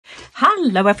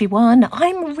Hello everyone,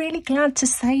 I'm really glad to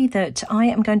say that I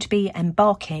am going to be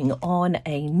embarking on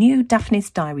a new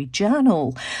Daphne's Diary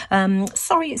journal.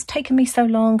 Sorry it's taken me so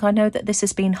long. I know that this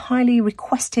has been highly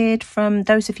requested from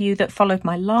those of you that followed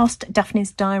my last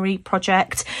Daphne's Diary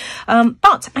project.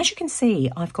 But as you can see,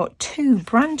 I've got two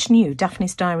brand new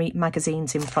Daphne's Diary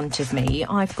magazines in front of me.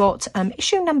 I've got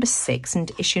issue number 6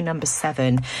 and issue number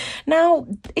 7. Now,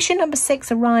 issue number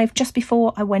 6 arrived just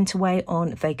before I went away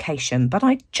on vacation, but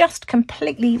I just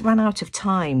completely ran out of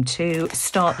time to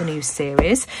start the new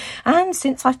series, and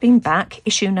since I've been back,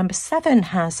 issue number 7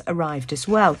 has arrived as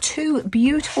well. Two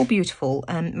beautiful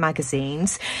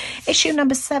magazines. Issue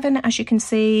number 7, as you can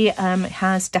see,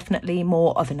 has definitely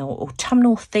more of an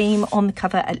autumnal theme on the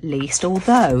cover, at least,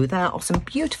 although there are some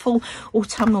beautiful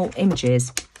autumnal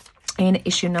images in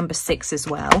issue number 6 as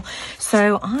well.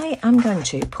 So I am going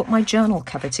to put my journal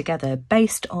cover together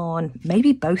based on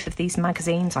maybe both of these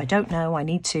magazines. I don't know. I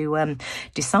need to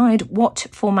decide what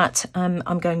format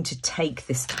I'm going to take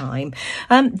this time.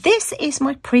 This is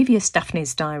my previous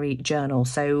Daphne's Diary journal.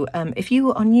 So if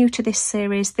you are new to this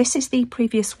series, this is the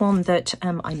previous one that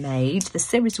I made. The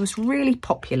series was really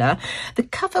popular. The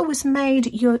cover was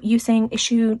made using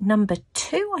issue number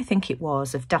 2, I think it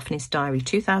was, of Daphne's Diary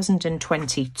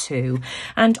 2022.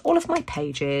 And all of my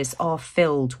pages are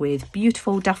filled with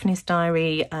beautiful Daphne's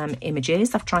Diary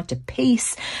images. I've tried to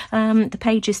piece the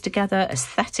pages together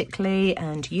aesthetically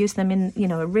and use them in, you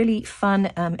know, a really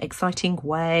fun, exciting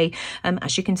way.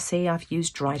 As you can see, I've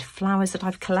used dried flowers that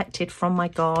I've collected from my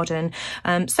garden.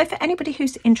 So for anybody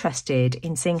who's interested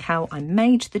in seeing how I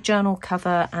made the journal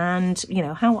cover and, you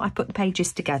know, how I put the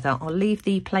pages together, I'll leave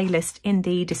the playlist in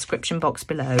the description box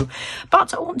below.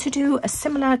 But I want to do a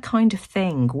similar kind of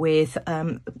thing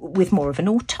with more of an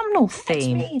autumnal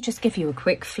theme. Let me just give you a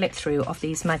quick flip through of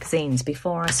these magazines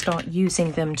before I start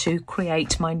using them to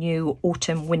create my new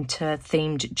autumn winter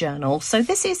themed journal. So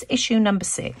this is issue number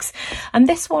 6, and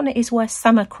this one is where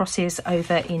summer crosses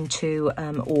over into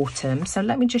autumn. So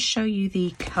let me just show you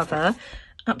the cover.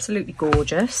 Absolutely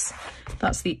gorgeous.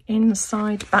 That's the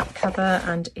inside back cover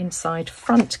and inside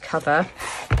front cover.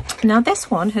 Now this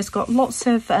one has got lots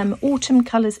of autumn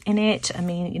colours in it. I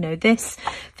mean, you know, this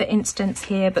for instance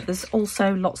here, but there's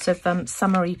also lots of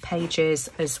summery pages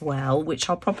as well, which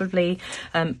I'll probably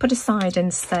put aside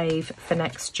and save for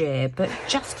next year. But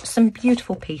just some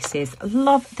beautiful pieces. I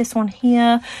love this one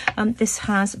here. This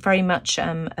has very much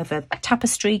of a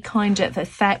tapestry kind of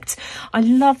effect. I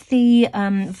love the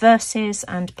verses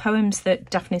and poems that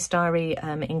Daphne's Diary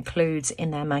includes in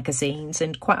their magazines,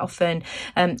 and quite often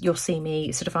you'll see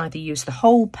me sort of either use the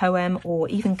whole poem or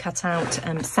even cut out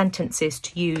sentences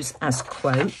to use as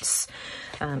quotes.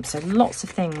 So lots of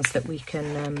things that we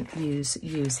can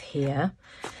use here.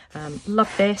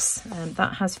 Love this.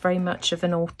 That has very much of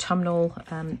an autumnal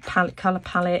colour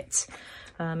palette.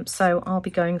 So I'll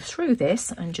be going through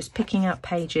this and just picking out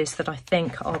pages that I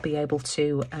think I'll be able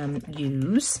to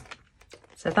use.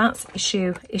 So that's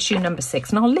issue number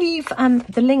 6. And I'll leave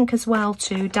the link as well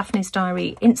to Daphne's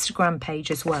Diary Instagram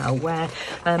page as well, where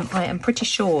I am pretty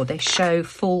sure they show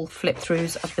full flip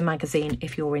throughs of the magazine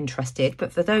if you're interested.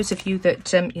 But for those of you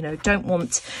that, you know, don't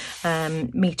want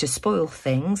me to spoil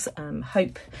things,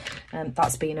 hope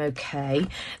that's been okay.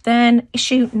 Then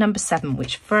issue number 7,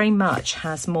 which very much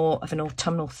has more of an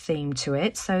autumnal theme to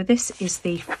it. So this is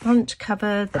the front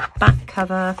cover, the back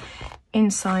cover,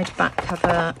 inside back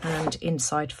cover and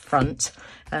inside front.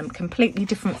 Completely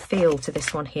different feel to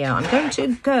this one here. I'm going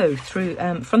to go through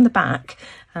from the back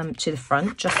to the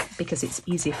front just because it's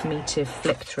easier for me to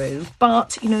flip through,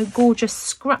 but you know, gorgeous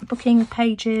scrapbooking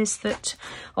pages that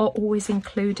are always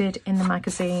included in the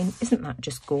magazine. Isn't that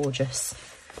just gorgeous?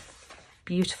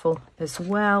 Beautiful as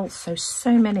well.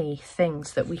 So many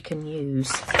things that we can use.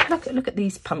 Look at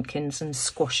these pumpkins and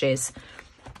squashes.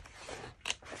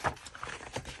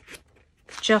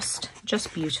 Just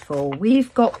beautiful.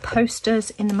 We've got posters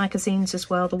in the magazines as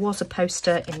well. There was a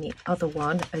poster in the other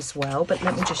one as well, but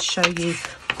let me just show you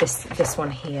this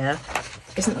one here.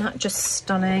 Isn't that just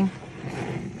stunning?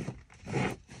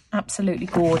 Absolutely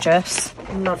gorgeous.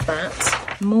 Love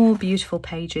that. More beautiful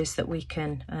pages that we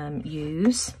can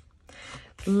use.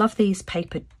 Love these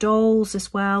paper dolls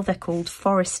as well. They're called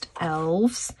Forest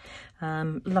Elves.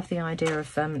 Love the idea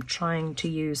of trying to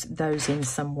use those in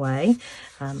some way.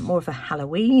 More of a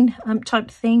Halloween type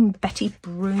thing. Betty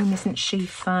Broom, isn't she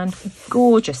fun?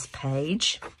 Gorgeous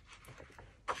page.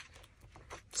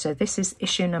 So this is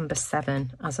issue number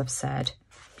 7, as I've said.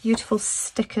 Beautiful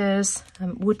stickers,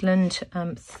 woodland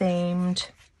themed.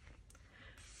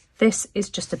 This is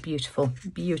just a beautiful,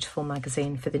 beautiful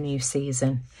magazine for the new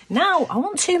season. Now I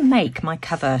want to make my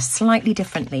cover slightly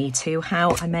differently to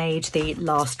how I made the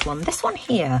last one. This one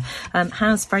here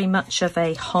has very much of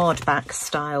a hardback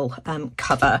style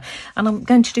cover, and I'm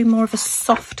going to do more of a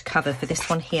soft cover for this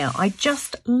one here. I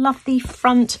just love the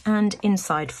front and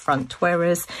inside front,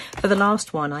 whereas for the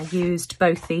last one I used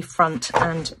both the front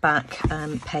and back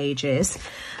pages.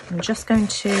 I'm just going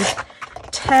to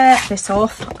tear this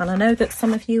off, and I know that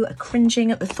some of you are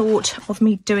cringing at the thought of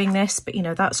me doing this, but you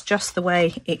know, that's just the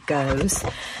way it goes.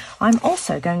 I'm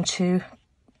also going to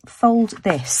fold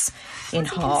this in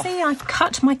half. You can see I've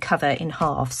cut my cover in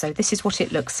half, so this is what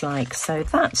it looks like. So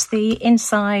that's the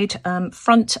inside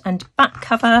front and back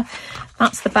cover,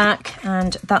 that's the back,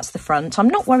 and that's the front. I'm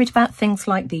not worried about things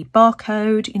like the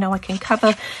barcode, you know, I can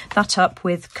cover that up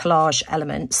with collage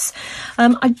elements.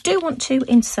 I do want to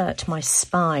insert my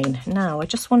spine. Now I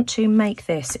just want to make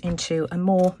this into a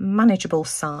more manageable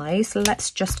size.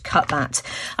 Let's just cut that,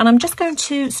 and I'm just going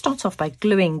to start off by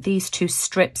gluing these two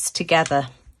strips together.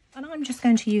 And I'm just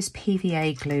going to use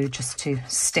PVA glue just to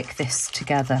stick this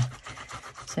together.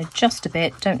 So just a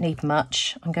bit, don't need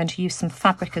much. I'm going to use some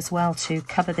fabric as well to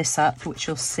cover this up, which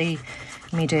you'll see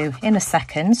me do in a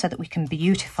second, so that we can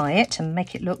beautify it and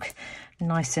make it look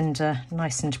nice and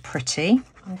pretty.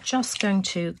 I'm just going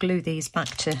to glue these back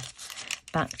to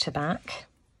back.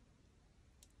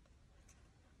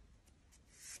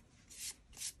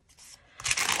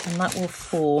 And that will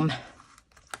form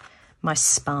my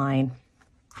spine.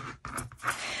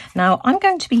 Now I'm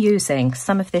going to be using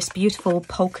some of this beautiful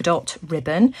polka dot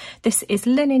ribbon. This is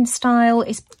linen style,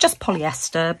 it's just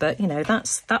polyester, but you know,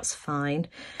 that's fine.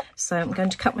 So I'm going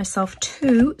to cut myself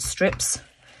two strips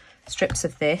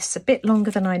of this, a bit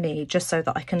longer than I need, just so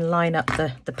that I can line up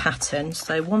the pattern.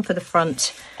 So one for the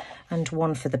front and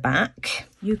one for the back.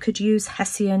 You could use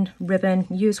Hessian ribbon,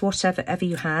 use whatever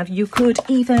you have. You could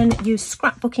even use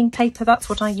scrapbooking paper. That's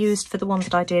what I used for the one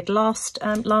that I did last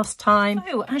time.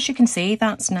 So as you can see,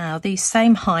 that's now the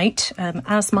same height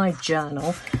as my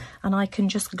journal, and I can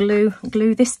just glue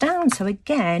this down. So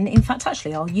again, in fact,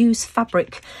 actually, I'll use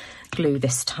fabric glue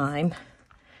this time.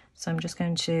 So I'm just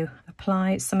going to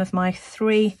apply some of my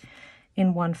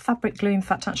 3-in-1 fabric glue. In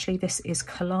fact, actually, this is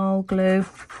Collal glue.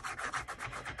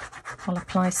 I'll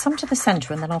apply some to the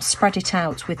centre, and then I'll spread it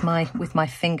out with my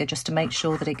finger just to make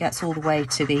sure that it gets all the way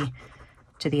to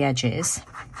the edges.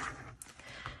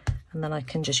 And then I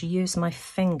can just use my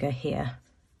finger here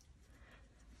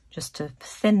just to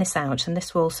thin this out, and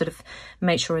this will sort of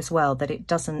make sure as well that it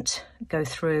doesn't go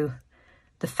through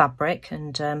the fabric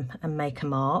and make a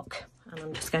mark. And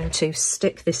I'm just going to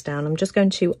stick this down. I'm just going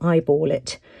to eyeball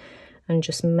it and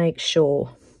just make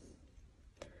sure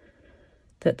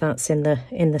that that's in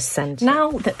the centre.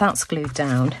 Now that that's glued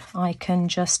down, I can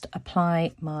just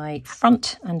apply my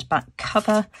front and back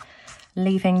cover,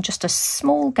 leaving just a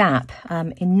small gap,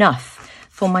 enough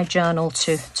for my journal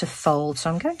to fold. So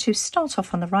I'm going to start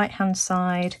off on the right hand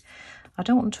side. I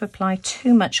don't want to apply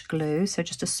too much glue, so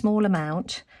just a small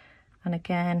amount. And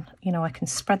again, you know, I can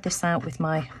spread this out with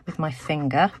my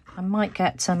finger. I might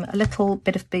get a little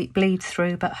bit of bleed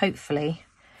through, but hopefully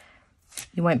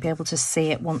you won't be able to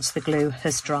see it once the glue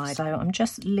has dried. So I'm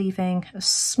just leaving a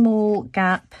small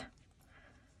gap,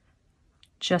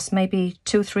 just maybe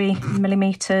 2 or 3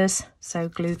 millimeters. So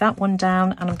glue that one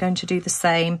down, and I'm going to do the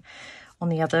same on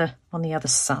the other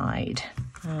side,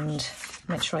 and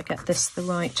make sure I get this the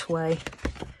right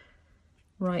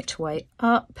way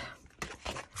up.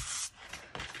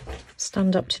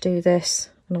 Stand up to do this,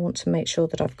 and I want to make sure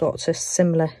that I've got a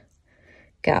similar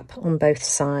gap on both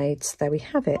sides. There we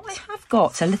have it. I have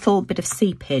got a little bit of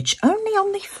seepage only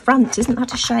on the front. Isn't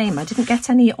that a shame? I didn't get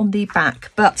any on the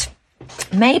back, but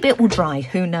maybe it will dry,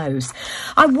 who knows.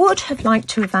 I would have liked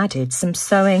to have added some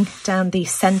sewing down the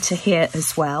centre here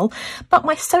as well, but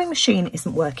my sewing machine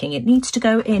isn't working. It needs to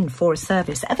go in for a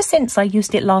service. Ever since I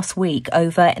used it last week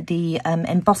over the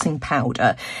embossing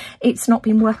powder, it's not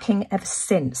been working ever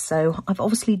since. So I've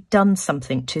obviously done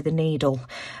something to the needle.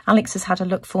 Alex has had a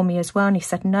look for me as well, and he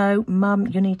said, no, Mum,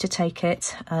 you need to take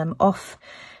it off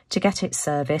to get it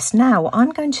serviced. Now I'm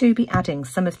going to be adding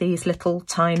some of these little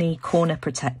tiny corner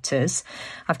protectors.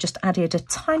 I've just added a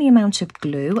tiny amount of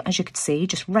glue, as you can see,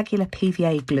 just regular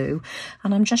PVA glue,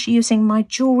 and I'm just using my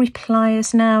jewellery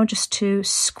pliers now just to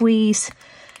squeeze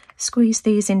squeeze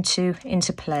these into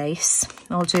place.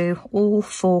 I'll do all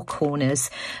 4 corners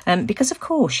because of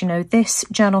course, you know, this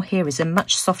journal here is a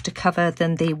much softer cover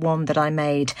than the one that I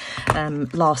made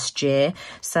last year,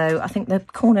 so I think the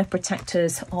corner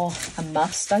protectors are a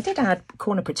must. I did add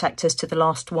corner protectors to the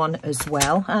last one as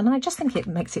well, and I just think it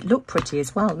makes it look pretty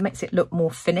as well. It makes it look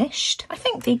more finished. I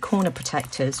think the corner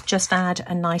protectors just add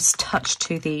a nice touch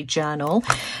to the journal.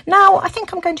 Now I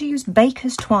think I'm going to use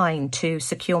baker's twine to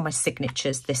secure my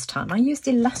signatures this time. I used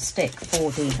elastic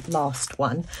for the last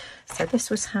one, so this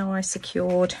was how I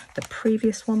secured the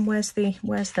previous one. Where's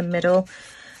the middle?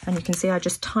 And you can see I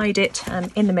just tied it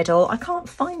in the middle. I can't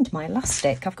find my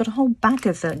elastic. I've got a whole bag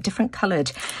of different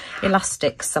coloured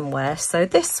elastic somewhere, so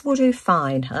this will do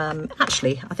fine.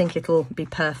 Actually, I think it'll be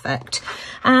perfect.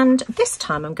 And this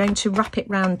time I'm going to wrap it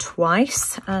round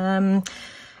twice.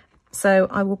 So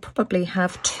I will probably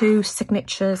have 2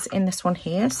 signatures in this one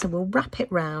here. So we'll wrap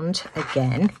it round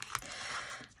again.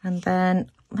 And then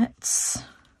let's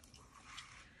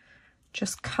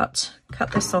just cut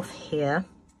this off here.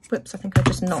 Whoops, I think I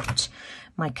just knocked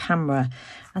my camera.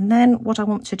 And then what I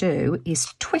want to do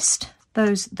is twist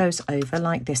those over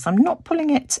like this. I'm not pulling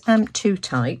it too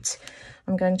tight.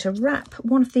 I'm going to wrap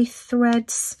one of the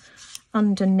threads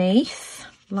underneath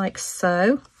like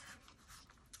so,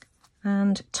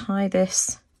 and tie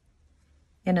this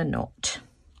in a knot.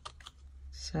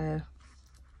 So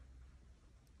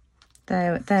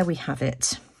there we have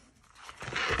it.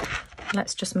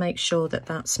 Let's just make sure that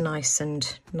that's nice and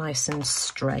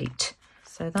straight.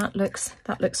 So that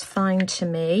looks fine to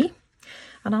me.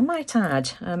 And I might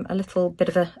add a little bit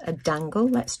of a dangle.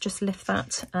 Let's just lift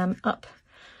that up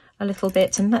a little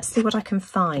bit, and let's see what I can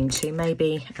find to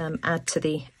maybe add to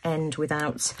the end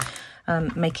without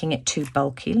making it too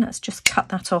bulky. Let's just cut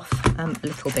that off a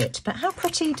little bit. But how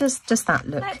pretty does that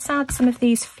look? Let's add some of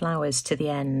these flowers to the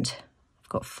end. I've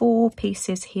got 4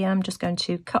 pieces here. I'm just going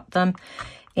to cut them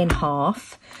in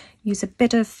half. Use a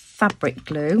bit of fabric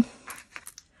glue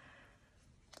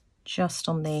just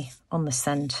on the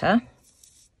center,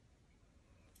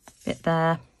 a bit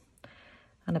there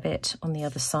and a bit on the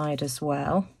other side as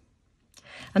well.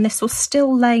 And this will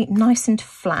still lay nice and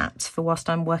flat for whilst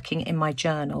I'm working in my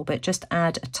journal, but just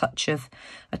add a touch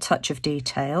of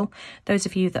detail. Those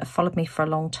of you that have followed me for a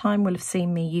long time will have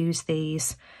seen me use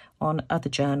these on other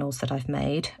journals that I've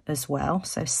made as well.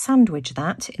 So sandwich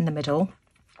that in the middle.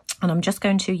 And I'm just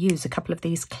going to use a couple of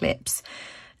these clips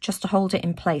just to hold it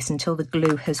in place until the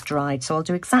glue has dried. So I'll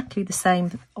do exactly the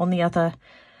same on the other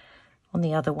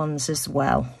ones as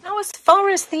well. Now, as far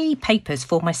as the papers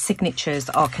for my signatures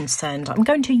are concerned, I'm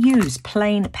going to use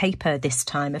plain paper this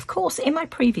time. Of course, in my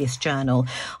previous journal,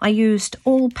 I used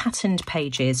all patterned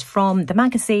pages from the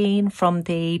magazine, from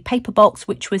the paper box,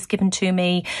 which was given to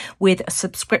me with a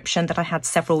subscription that I had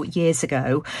several years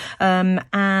ago.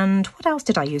 And what else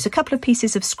did I use? A couple of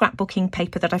pieces of scrapbooking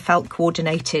paper that I felt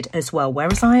coordinated as well,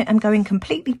 whereas I am going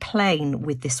completely plain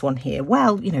with this one here.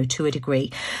 Well, you know, to a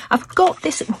degree. I've got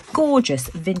this gorgeous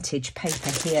vintage paper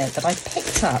here that I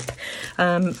picked up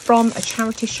from a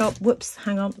charity shop. Whoops,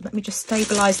 hang on, let me just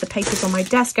stabilize the papers on my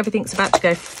desk. Everything's about to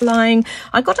go flying.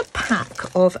 I got a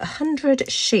pack of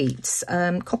 100 sheets,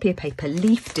 copy of paper,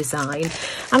 leaf design,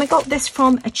 and I got this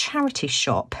from a charity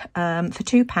shop for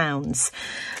 £2,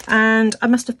 and I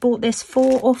must have bought this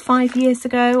 4 or 5 years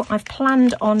ago. I've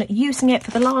planned on using it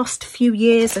for the last few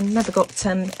years and never got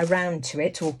around to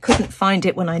it, or couldn't find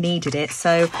it when I needed it,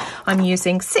 so I'm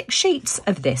using 6 sheets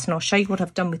of this, and I'll show you what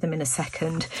I've done with them in a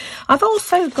second. I've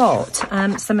also got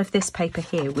some of this paper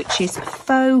here, which is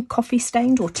faux coffee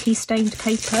stained or tea stained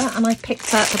paper, and I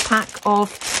picked up a pack of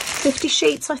 50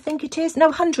 sheets, I think it is, no,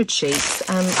 100 sheets.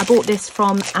 I bought this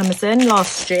from Amazon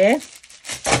last year.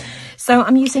 So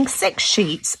I'm using 6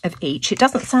 sheets of each. It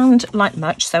doesn't sound like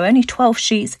much, so only 12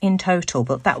 sheets in total,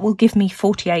 but that will give me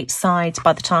 48 sides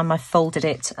by the time I've folded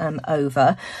it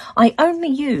over. I only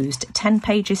used 10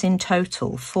 pages in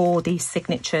total for these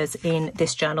signatures in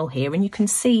this journal here, and you can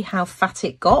see how fat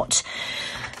it got.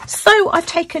 So I've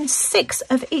taken 6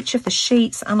 of each of the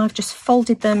sheets and I've just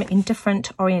folded them in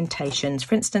different orientations.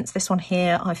 For instance, this one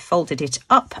here, I've folded it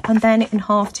up and then in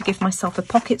half to give myself a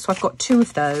pocket. So I've got 2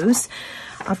 of those.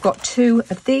 I've got 2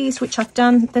 of these, which I've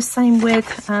done the same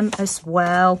with as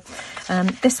well.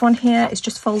 This one here is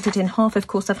just folded in half. Of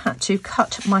course, I've had to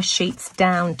cut my sheets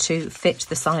down to fit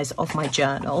the size of my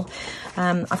journal.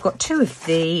 I've got 2 of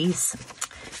these.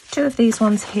 2 of these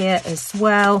ones here as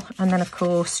well, and then of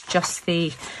course just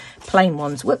the plain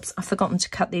ones. Whoops, I've forgotten to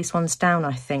cut these ones down,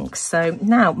 I think. So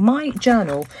now my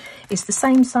journal is the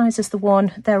same size as the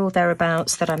one there or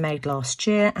thereabouts that I made last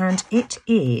year, and it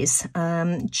is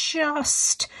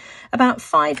just about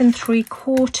 5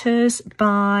 3/4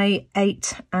 by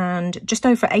 8 and just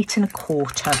over 8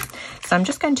 1/4. So I'm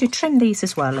just going to trim these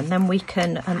as well, and then we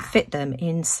can fit them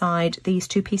inside these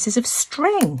 2 pieces of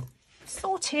string.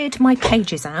 Sorted my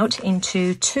pages out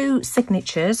into 2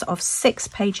 signatures of 6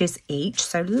 pages each.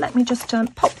 So let me just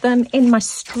pop them in my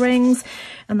strings,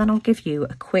 and then I'll give you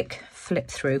a quick flip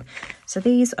through. So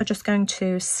these are just going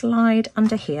to slide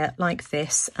under here like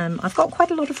this. I've got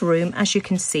quite a lot of room, as you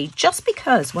can see, just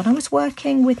because when I was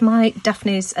working with my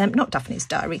Daphne's, not Daphne's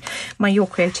diary, my Your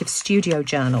Creative Studio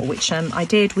journal, which I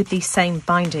did with the same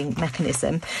binding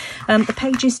mechanism, the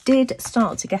pages did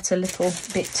start to get a little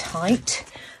bit tight.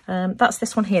 That's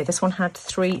this one here. This one had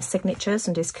 3 signatures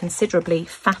and is considerably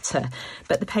fatter,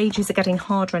 but the pages are getting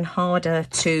harder and harder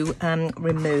to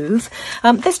remove.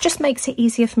 This just makes it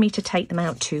easier for me to take them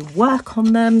out to work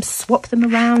on them, swap them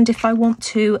around if I want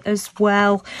to as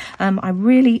well. I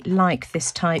really like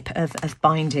this type of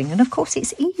binding, and of course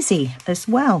it's easy as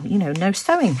well, you know, no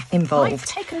sewing involved. I've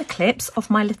taken the clips of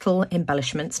my little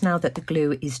embellishments now that the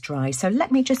glue is dry, so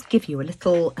let me just give you a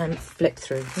little flip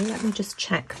through. Let me just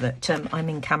check that I'm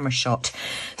in camera shot.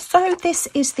 So this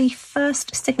is the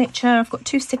first signature. I've got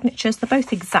 2 signatures. They're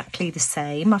both exactly the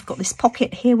same. I've got this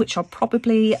pocket here, which I'll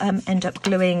probably end up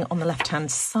gluing on the left-hand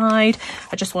side.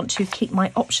 I just want to keep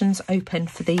my options open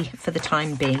for the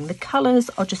time being. The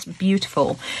colours are just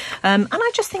beautiful. And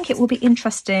I just think it will be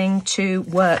interesting to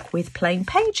work with plain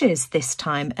pages this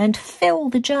time and fill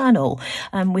the journal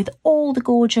with all the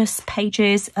gorgeous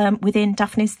pages within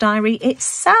Daphne's diary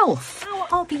itself. Now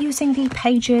I'll be using the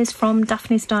pages from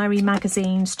Daphne's Diary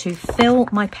magazines to fill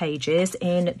my pages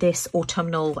in this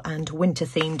autumnal and winter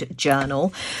themed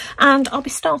journal, and I'll be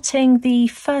starting the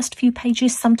first few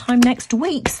pages sometime next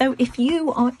week. So if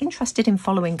you are interested in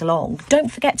following along,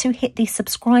 don't forget to hit the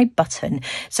subscribe button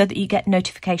so that you get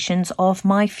notifications of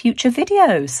my future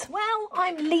videos. Well,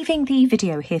 I'm leaving the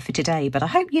video here for today, but I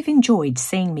hope you've enjoyed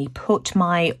seeing me put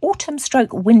my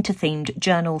autumn/winter themed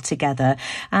journal together,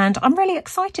 and I'm really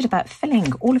excited about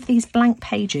filling all of these blank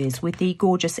pages with the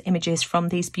gorgeous images from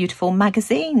these beautiful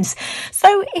magazines.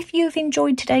 So if you've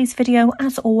enjoyed today's video,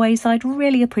 as always, I'd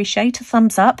really appreciate a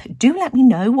thumbs up. Do let me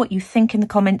know what you think in the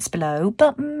comments below,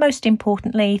 but most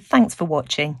importantly, thanks for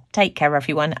watching. Take care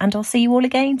everyone, and I'll see you all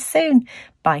again soon.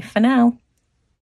 Bye for now.